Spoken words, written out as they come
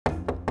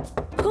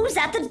Who's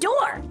at the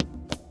door?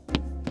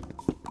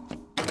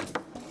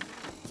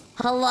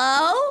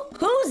 Hello?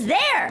 Who's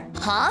there?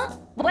 Huh?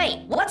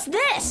 Wait, what's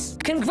this?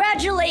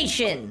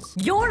 Congratulations!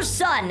 Your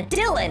son,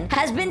 Dylan,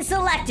 has been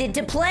selected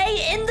to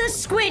play in the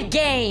Squid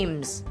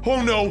Games.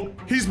 Oh no,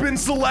 he's been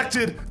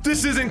selected.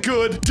 This isn't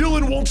good.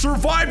 Dylan won't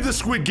survive the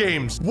Squid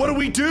Games. What do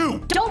we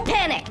do? Don't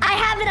panic. I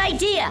have an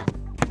idea.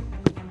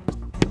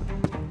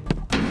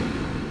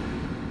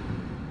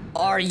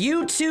 Are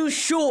you two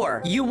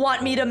sure you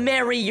want me to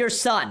marry your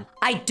son?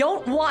 I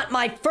don't want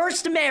my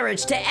first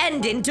marriage to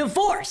end in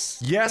divorce.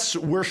 Yes,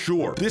 we're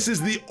sure. This is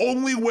the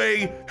only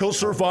way he'll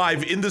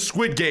survive in the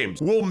Squid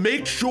Games. We'll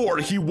make sure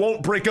he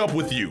won't break up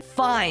with you.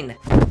 Fine.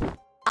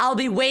 I'll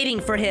be waiting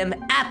for him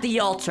at the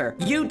altar.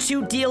 You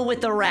two deal with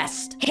the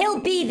rest.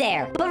 He'll be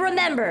there. But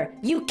remember,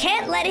 you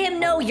can't let him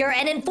know you're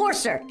an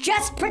enforcer.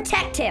 Just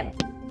protect him.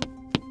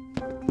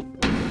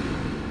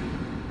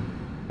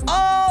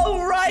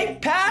 All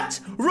right, Pat.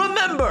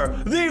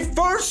 Remember, the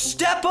first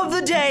step of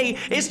the day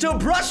is to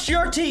brush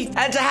your teeth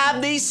and to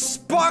have the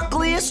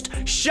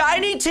sparkliest,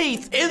 shiny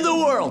teeth in the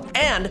world.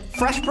 And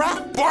fresh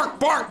breath. Bark,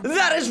 bark.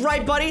 That is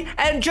right, buddy.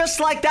 And just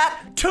like that,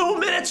 2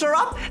 minutes are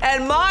up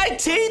and my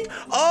teeth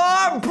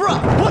are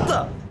What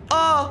the?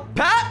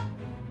 Pat?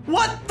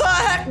 What the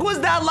heck was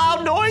that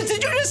loud noise?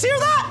 Did you just hear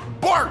that?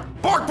 Bark,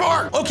 bark,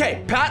 bark.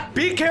 Okay, Pat,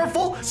 be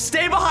careful.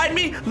 Stay behind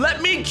me.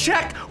 Let me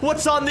check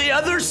what's on the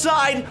other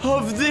side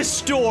of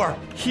this door.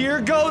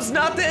 Here goes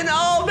nothing.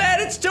 Oh,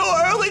 man, it's too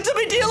early to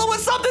be dealing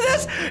with something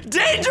this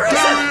dangerous.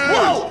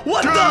 Whoa,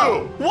 what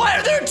the? Why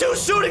are there two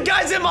suited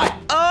guys in my...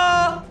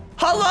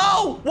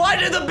 Hello? Why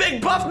did the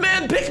big buff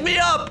man pick me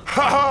up?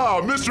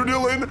 Haha, Mr.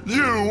 Dylan,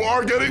 you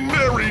are getting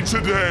married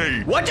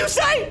today. What'd you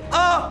say?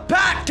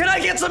 Pat, can I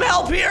get some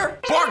help here?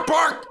 Bark,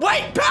 bark.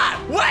 Wait,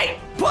 Pat, wait.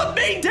 Put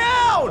me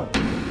down.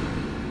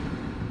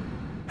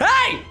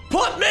 Hey,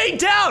 put me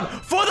down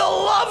for the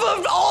love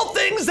of all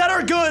things that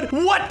are good.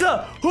 What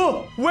the?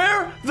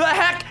 Where the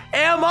heck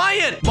am I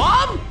in?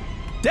 Mom?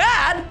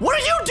 Dad, what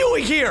are you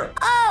doing here?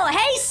 Oh,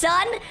 hey,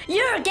 son.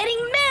 You're getting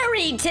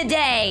married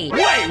today.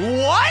 Wait,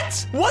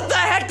 what? What the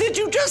heck did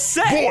you just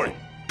say? Boy,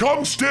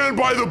 come stand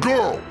by the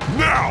girl,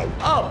 now.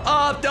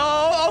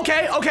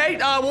 Okay.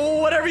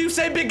 Whatever you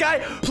say, big guy.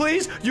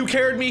 Please, you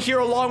carried me here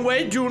a long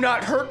way. Do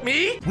not hurt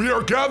me. We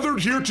are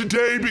gathered here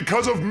today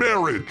because of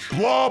marriage.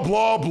 Blah,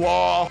 blah,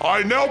 blah.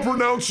 I now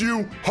pronounce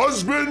you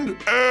husband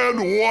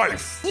and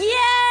wife.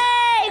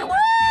 Yay!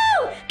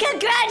 Woo!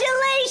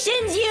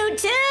 Congratulations, you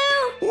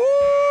two!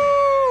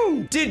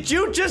 Woo! Did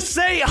you just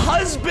say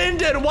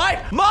husband and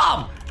wife?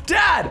 Mom!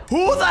 Dad!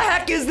 Who the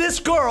heck is this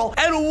girl?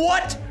 And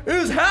what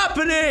is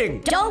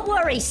happening? Don't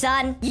worry,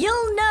 son.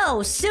 You'll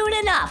know soon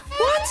enough.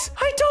 What?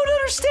 I don't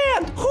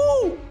understand.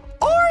 Who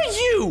are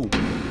you?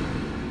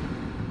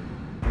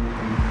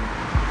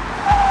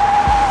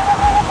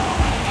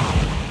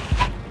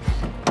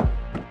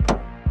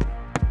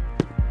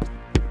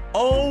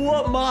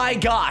 Oh my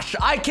gosh,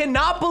 I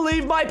cannot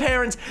believe my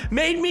parents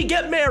made me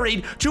get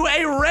married to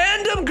a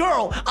random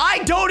girl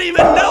I don't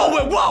even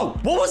know. Whoa,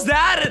 what was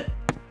that?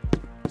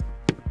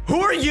 Who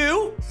are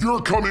you?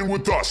 You're coming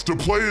with us to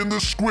play in the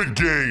Squid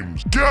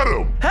Games. Get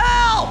him!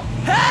 Help!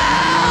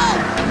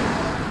 Help!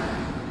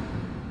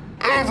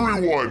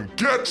 Everyone,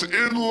 get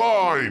in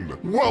line!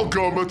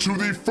 Welcome to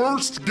the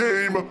first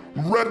game,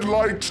 red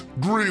light,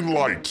 green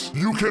light.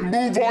 You can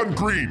move on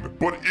green,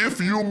 but if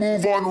you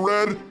move on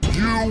red,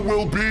 you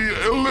will be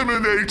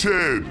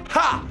eliminated.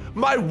 Ha!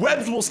 My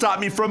webs will stop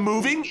me from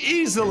moving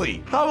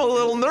easily. I'm a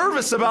little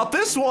nervous about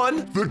this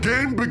one. The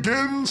game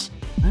begins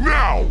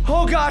now.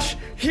 Oh gosh,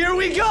 here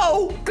we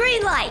go.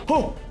 Green light.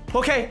 Oh,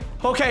 okay.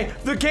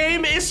 The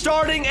game is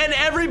starting and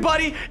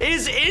everybody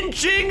is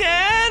inching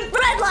and...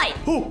 Red light.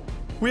 Oh.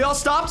 We all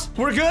stopped?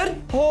 We're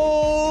good?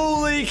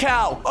 Holy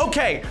cow.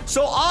 Okay,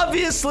 so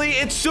obviously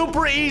it's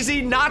super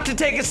easy not to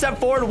take a step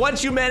forward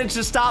once you manage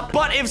to stop,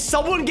 but if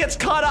someone gets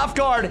caught off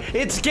guard,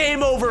 it's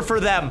game over for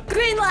them.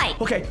 Green light.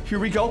 Okay, here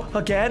we go.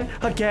 Again.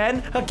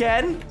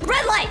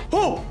 Red light.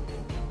 Oh,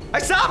 I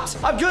stopped.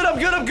 I'm good.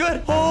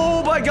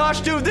 Oh my gosh,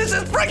 dude, this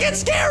is freaking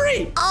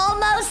scary.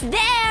 Almost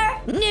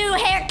there. New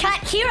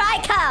haircut, here I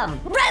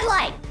come. Red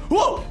light.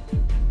 Whoa.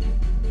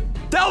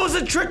 That was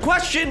a trick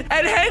question,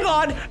 and hang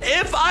on,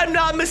 if I'm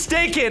not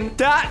mistaken,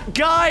 that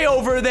guy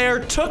over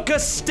there took a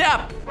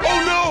step.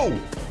 Oh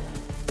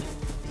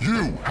no!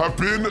 You have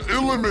been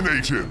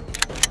eliminated.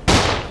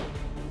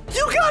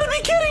 You gotta be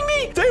kidding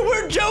me! They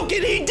weren't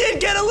joking, he did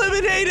get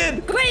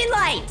eliminated! Green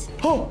light!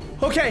 Oh,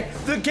 okay,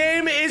 the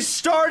game is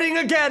starting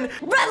again.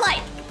 Red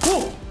light!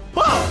 Oh,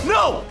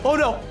 no! Oh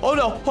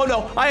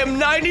no. I am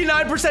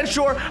 99%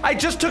 sure I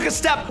just took a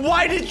step.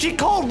 Why did she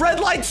call red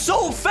light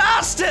so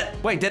fast?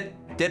 Wait,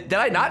 did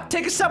I not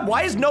take a step?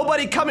 Why is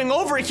nobody coming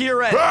over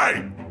here?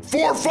 Hey!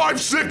 4,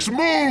 5, 6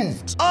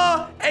 moved!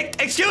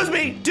 Excuse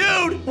me,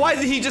 dude! Why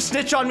did he just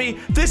snitch on me?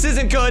 This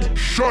isn't good.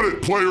 Shut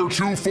it, player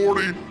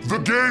 240. The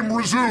game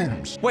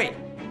resumes. Wait,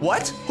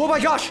 what? Oh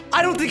my gosh,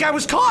 I don't think I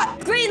was caught.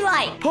 Green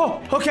light.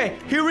 Oh, okay,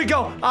 here we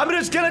go. I'm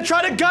just gonna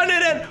try to gun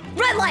it in.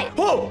 Red light.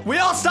 Oh, we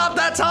all stopped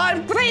that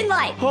time? Green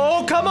light.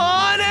 Oh, come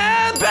on,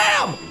 and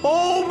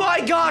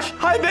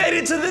I made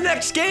it to the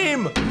next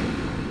game.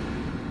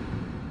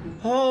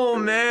 Oh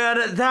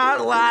man,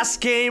 that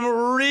last game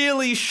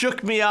really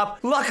shook me up.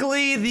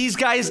 Luckily, these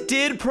guys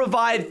did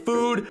provide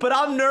food, but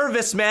I'm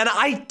nervous, man.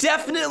 I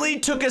definitely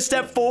took a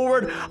step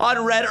forward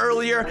on red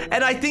earlier,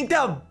 and I think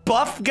that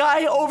buff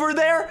guy over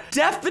there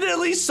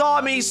definitely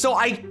saw me, so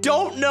I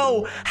don't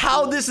know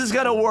how this is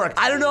gonna work.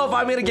 I don't know if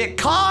I'm gonna get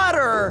caught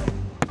or...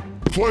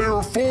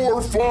 Player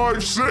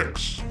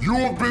 456, you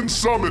have been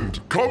summoned.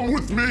 Come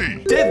with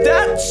me. Did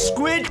that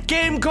Squid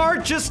Game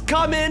card just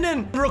come in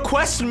and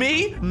request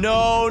me?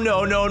 No.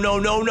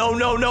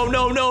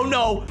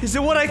 Is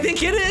it what I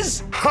think it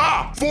is?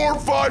 Ha!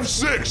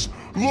 456!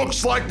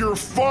 Looks like you're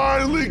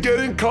finally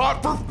getting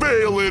caught for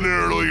failing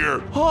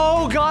earlier.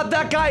 Oh God,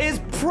 that guy is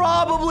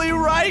probably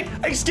right.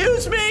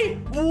 Excuse me?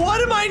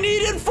 What am I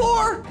needed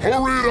for?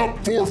 Hurry it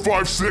up,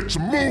 456.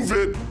 Move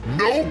it.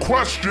 No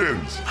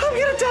questions. I'm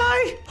gonna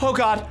die. Oh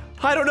God.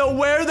 I don't know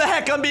where the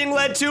heck I'm being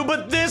led to,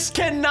 but this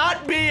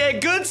cannot be a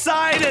good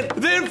sign. And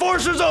the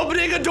enforcer's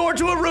opening a door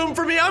to a room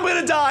for me. I'm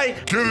gonna die.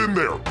 Get in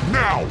there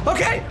now.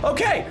 Okay.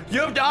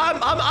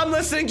 I'm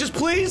listening. Just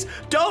please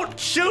don't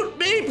shoot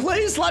me.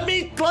 Please let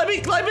me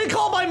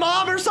call my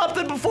mom or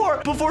something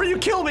before you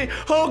kill me.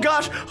 Oh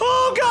gosh.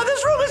 Oh God,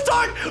 this room is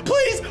dark.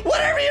 Please,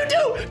 whatever you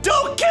do,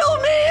 don't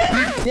kill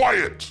me. Be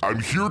quiet.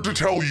 I'm here to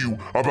tell you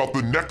about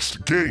the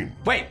next game.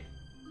 Wait.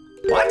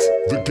 What?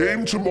 The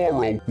game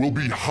tomorrow will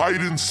be hide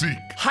and seek.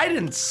 Hide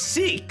and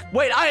seek?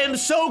 Wait, I am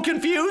so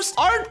confused.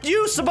 Aren't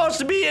you supposed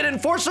to be an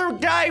enforcer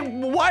guy?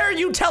 Why are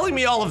you telling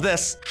me all of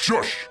this?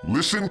 Shush.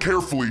 Listen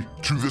carefully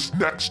to this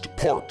next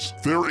part.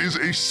 There is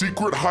a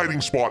secret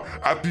hiding spot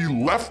at the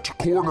left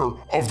corner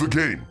of the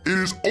game. It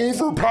is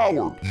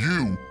overpowered.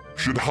 You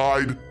should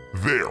hide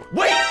there.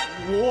 Wait,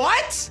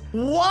 what?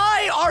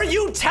 Why are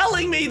you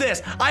telling me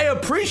this? I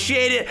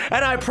appreciate it,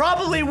 and I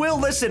probably will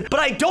listen,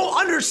 but I don't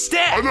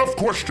understand. Enough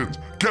questions.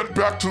 Get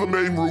back to the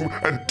main room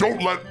and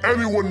don't let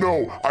anyone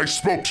know I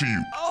spoke to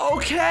you.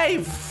 Okay,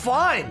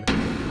 fine.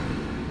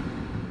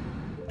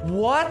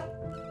 What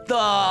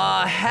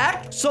the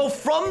heck? So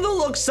from the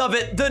looks of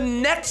it, the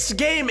next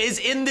game is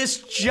in this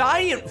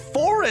giant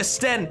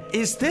forest, and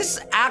is this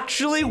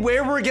actually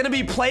where we're gonna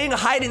be playing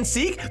hide and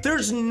seek?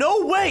 There's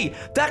no way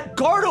that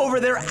guard over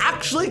there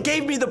actually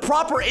gave me the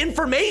proper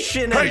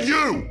information. Hey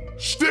you,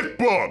 stick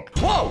bug.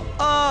 Whoa,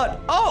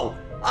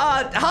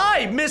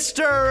 hi,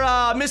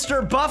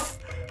 Mr. Buff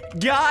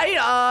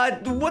guy,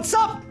 what's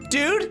up,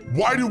 dude?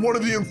 Why did one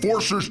of the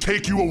enforcers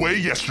take you away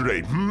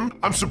yesterday,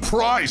 I'm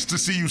surprised to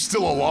see you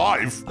still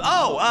alive.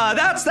 Oh,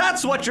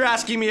 that's what you're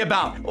asking me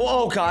about.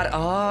 Oh God,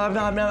 I'm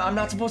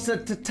not supposed to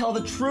tell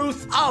the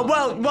truth. Oh,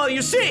 well,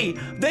 you see,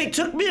 they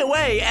took me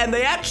away and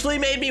they actually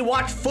made me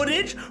watch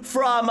footage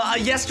from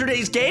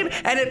yesterday's game,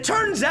 and it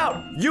turns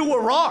out you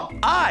were wrong.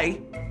 I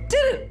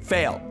didn't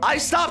fail. I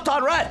stopped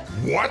on red.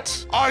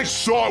 What? I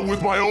saw it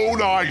with my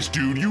own eyes,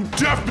 dude. You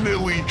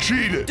definitely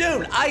cheated.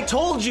 Dude, I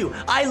told you.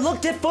 I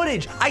looked at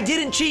footage. I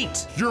didn't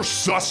cheat. You're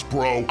sus,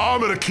 bro.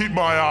 I'm gonna keep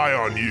my eye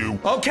on you.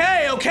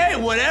 Okay,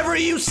 whatever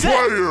you say.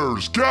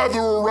 Players, gather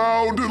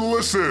around and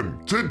listen.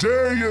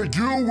 Today,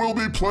 you will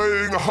be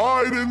playing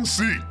hide and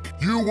seek.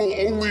 You will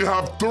only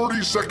have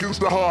 30 seconds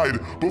to hide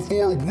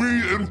before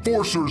we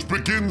enforcers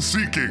begin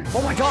seeking.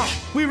 Oh my gosh,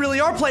 we really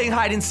are playing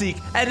hide and seek.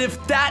 And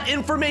if that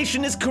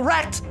information is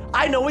correct,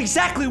 I know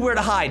exactly where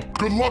to hide.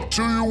 Good luck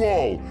to you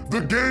all.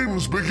 The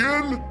games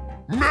begin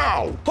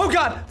now. Oh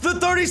God, the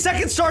 30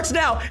 seconds starts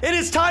now. It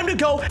is time to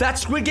go. That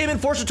Squid Game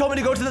enforcer told me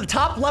to go to the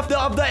top left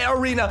of the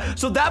arena.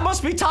 So that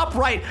must be top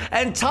right,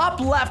 and top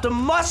left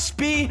must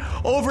be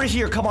over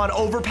here. Come on,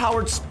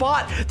 overpowered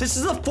spot. This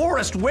is a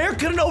forest. Where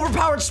could an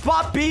overpowered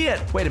spot be in?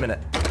 Wait a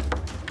minute.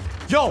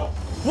 Yo,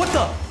 what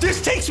the?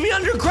 This takes me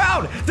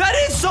underground. That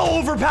is so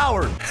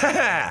overpowered.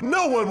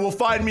 No one will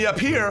find me up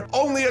here.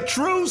 Only a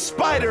true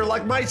spider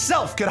like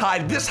myself could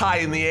hide this high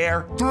in the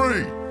air.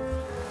 3,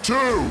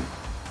 2,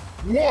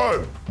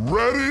 1,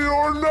 ready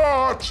or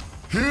not,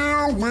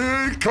 here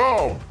we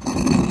come.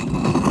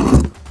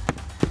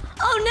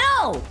 Oh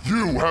no!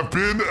 You have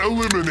been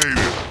eliminated.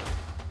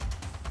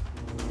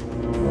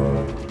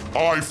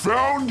 I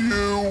found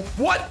you.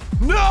 What?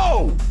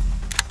 No!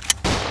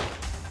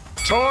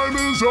 Time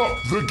is up.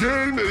 The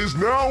game is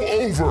now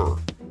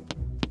over.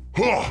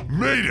 Huh,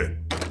 made it.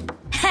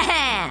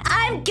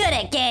 I'm good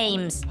at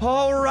games.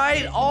 All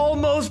right,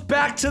 almost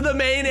back to the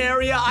main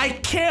area. I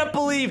can't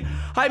believe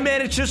I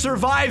managed to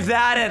survive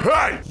that. And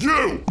hey,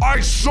 you! I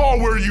saw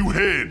where you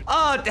hid.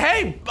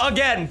 Hey,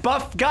 again,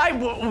 buff guy,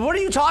 what are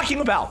you talking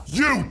about?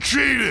 You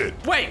cheated.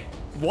 Wait,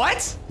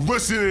 what?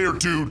 Listen here,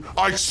 dude.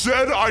 I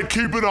said I'd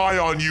keep an eye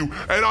on you,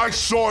 and I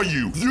saw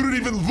you. You didn't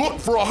even look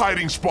for a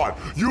hiding spot.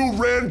 You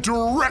ran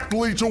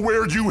directly to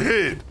where you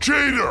hid.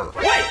 Cheater!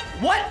 Wait,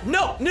 what?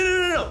 No.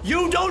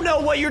 You don't know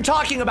what you're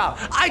talking about.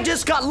 I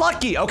just got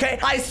lucky, okay?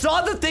 I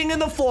saw the thing in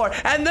the floor,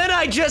 and then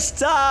I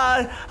just,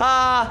 Liar!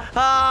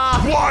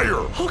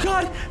 Oh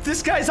God,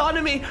 this guy's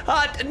onto me.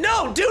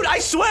 No, dude, I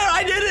swear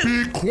I didn't.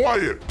 Be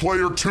quiet,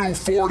 player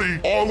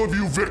 240. All of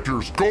you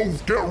victors, go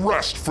get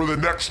rest for the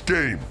next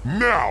game.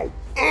 Now!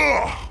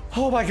 Ugh!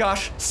 Oh my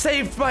gosh,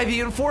 saved by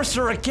the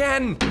enforcer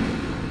again.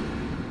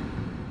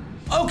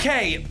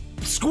 Okay,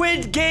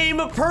 Squid Game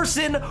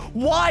person,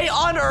 why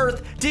on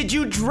earth did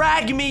you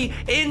drag me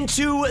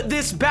into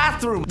this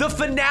bathroom? The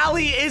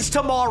finale is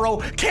tomorrow.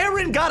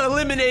 Karen got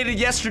eliminated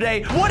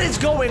yesterday. What is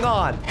going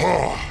on?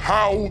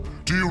 How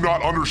do you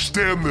not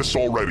understand this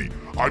already?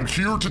 I'm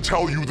here to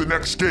tell you the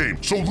next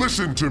game, so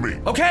listen to me.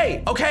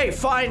 Okay,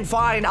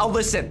 fine, I'll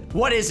listen.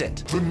 What is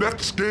it? The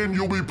next game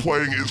you'll be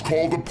playing is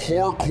called a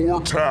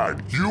parkour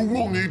tag. You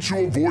will need to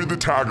avoid the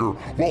tagger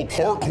while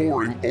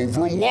parkouring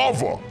over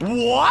lava.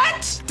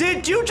 What?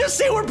 Did you just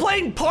say we're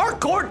playing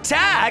parkour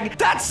tag?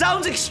 That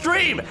sounds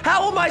extreme.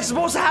 How am I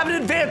supposed to have an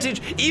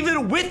advantage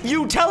even with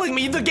you telling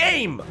me the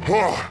game?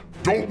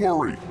 Don't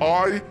worry,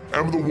 I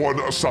am the one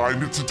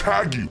assigned to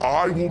tag you.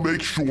 I will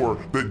make sure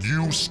that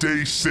you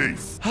stay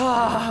safe.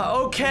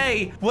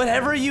 Okay,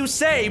 whatever you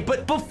say,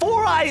 but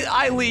before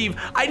I leave,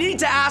 I need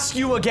to ask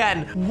you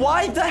again,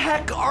 why the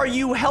heck are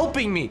you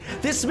helping me?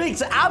 This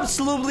makes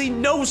absolutely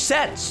no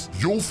sense.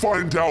 You'll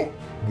find out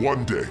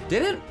one day.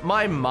 Didn't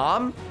my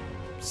mom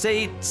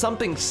say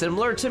something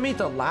similar to me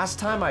the last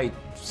time I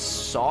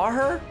saw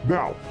her?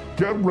 Now,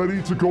 get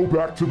ready to go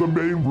back to the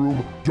main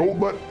room. Don't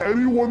let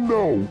anyone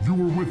know you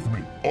were with me.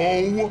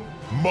 Oh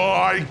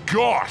my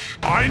gosh,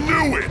 I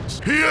knew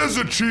it. He is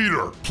a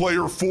cheater.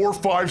 Player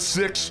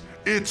 456,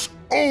 it's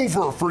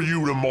over for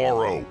you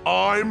tomorrow.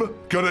 I'm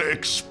gonna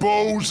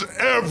expose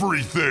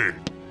everything.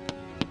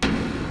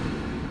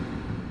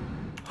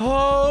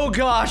 Oh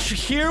gosh,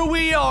 here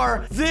we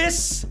are.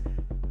 This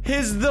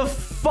is the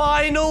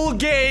final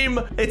game.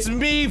 It's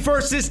me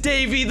versus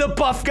Davey, the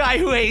buff guy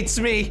who hates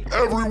me.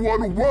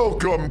 Everyone,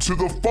 welcome to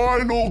the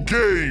final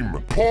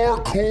game,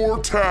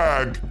 Parkour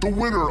Tag. The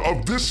winner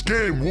of this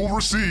game will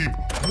receive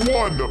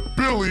 1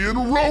 billion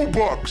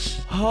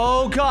Robux.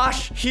 Oh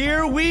gosh,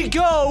 here we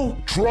go.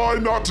 Try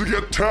not to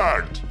get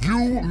tagged.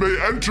 You may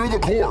enter the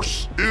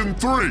course in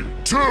 3,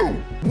 2,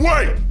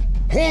 wait!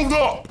 Hold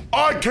up!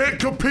 I can't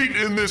compete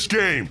in this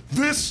game.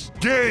 This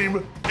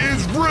game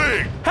is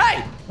rigged.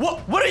 Hey,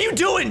 what are you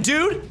doing,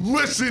 dude?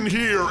 Listen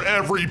here,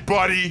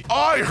 everybody.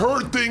 I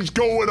heard things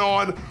going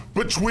on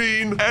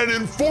between an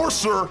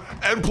enforcer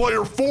and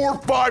player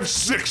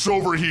 456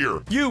 over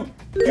here. You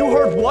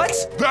heard what?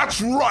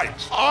 That's right.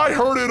 I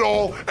heard it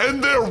all,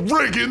 and they're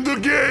rigging the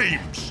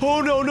games.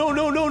 Oh,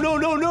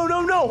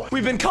 no.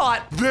 We've been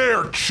caught.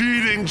 They're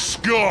cheating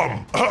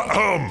scum.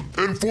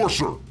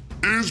 Enforcer.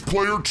 Is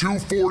player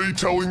 240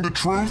 telling the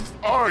truth?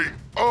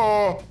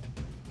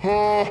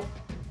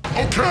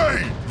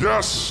 Okay.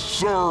 Yes,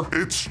 sir,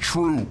 it's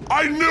true.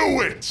 I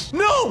knew it!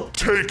 No!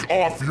 Take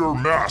off your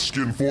mask,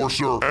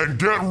 Enforcer, and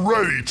get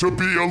ready to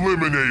be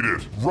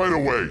eliminated right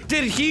away.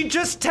 Did he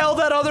just tell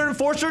that other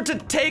enforcer to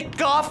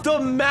take off the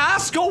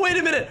mask? Oh, wait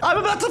a minute. I'm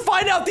about to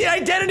find out the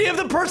identity of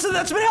the person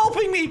that's been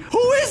helping me.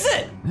 Who is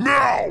it?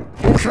 Now!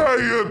 Okay,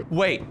 and...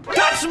 Wait,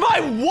 that's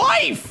my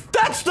wife!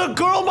 That's the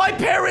girl my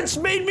parents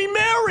made me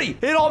marry!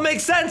 It all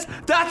makes sense.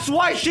 That's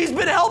why she's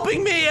been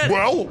helping me and...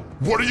 Well,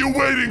 what are you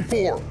waiting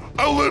for?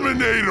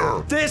 Eliminate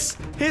her! This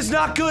is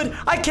not good.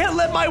 I can't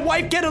let my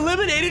wife get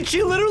eliminated.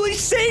 She literally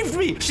saved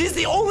me. She's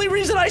the only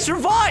reason I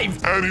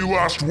survived. Any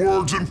last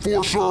words,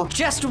 Enforcer?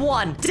 Just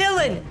one.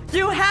 Dylan,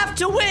 you have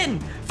to win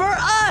for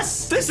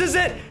us. This is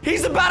it.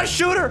 He's about to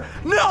shoot her.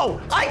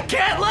 No, I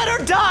can't let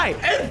her die.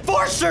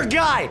 Enforcer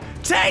guy,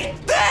 take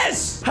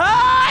this.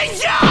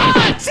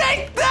 Yeah,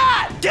 take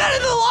that. Get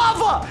in the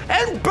lava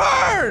and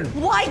burn.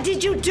 Why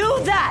did you do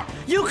that?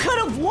 You could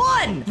have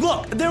won.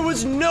 Look, there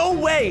was no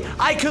way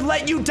I could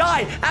let you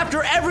die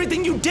after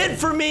everything you did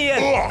for me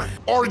and... Ugh,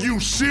 are you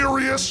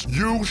serious?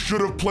 You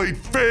should have played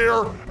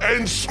fair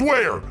and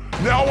square.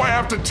 Now I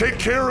have to take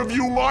care of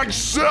you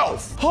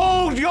myself.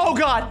 Oh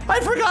God, I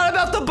forgot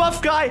about the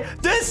buff guy.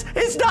 This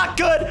is not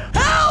good.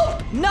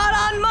 Help! Not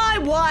on my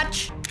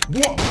watch.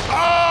 What?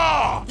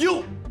 Ah!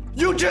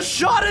 You just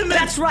shot him.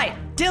 That's right.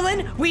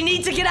 Dylan, we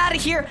need to get out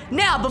of here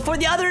now before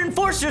the other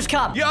enforcers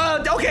come.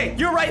 Yeah, okay,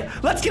 you're right.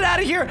 Let's get out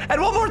of here.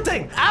 And one more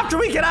thing. After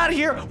we get out of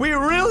here, we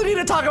really need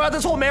to talk about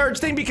this whole marriage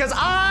thing because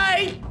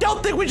I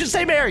don't think we should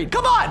stay married.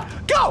 Come on,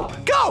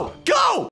 go.